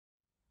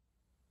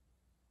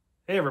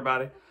Hey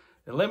everybody,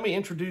 and let me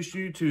introduce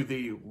you to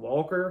the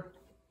Walker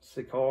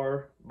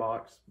Cigar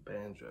Box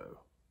Banjo.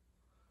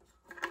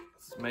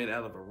 It's made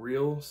out of a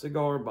real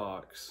cigar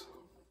box,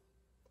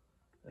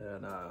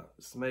 and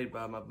it's made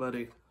by my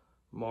buddy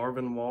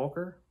Marvin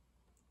Walker.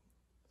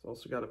 It's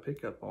also got a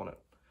pickup on it.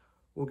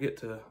 We'll get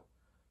to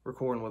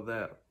recording with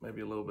that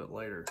maybe a little bit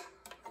later.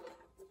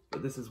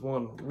 But this is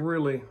one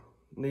really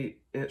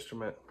neat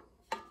instrument.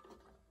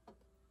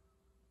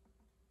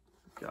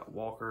 Got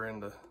Walker in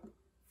the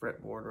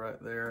fretboard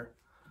right there.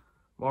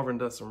 Marvin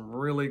does some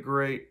really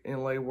great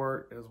inlay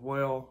work as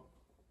well.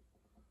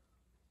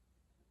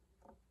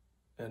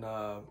 And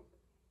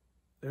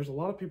there's a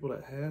lot of people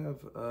that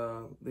have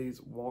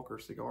these Walker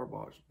Cigar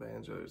Box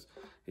Banjos.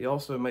 He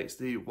also makes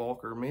the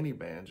Walker Mini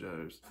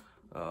Banjos.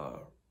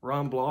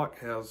 Ron Block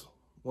has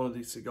one of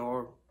these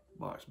cigar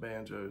box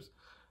banjos.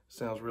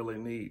 Sounds really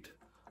neat.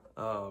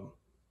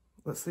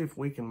 Let's see if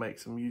we can make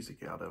some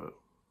music out of it.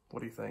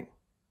 What do you think?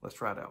 Let's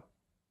try it out.